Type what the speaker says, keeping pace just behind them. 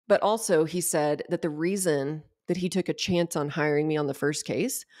But also, he said that the reason that he took a chance on hiring me on the first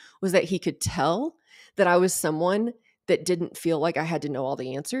case was that he could tell that I was someone that didn't feel like I had to know all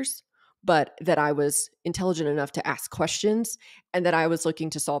the answers, but that I was intelligent enough to ask questions and that I was looking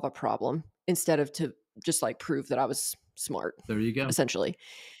to solve a problem instead of to just like prove that I was smart, There you go. essentially.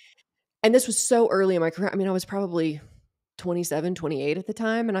 And this was so early in my career. I mean, I was probably 27, 28 at the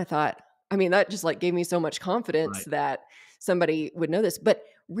time. And I thought, I mean, that just like gave me so much confidence Right. that somebody would know this. But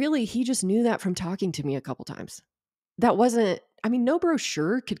really, he just knew that from talking to me a couple times. That wasn't, I mean, no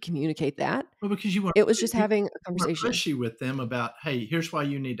brochure could communicate that. Well, because It was just having a you weren't conversation. pushy with them about, "Hey, here's why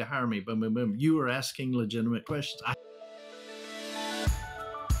you need to hire me, boom, boom, boom." You were asking legitimate questions.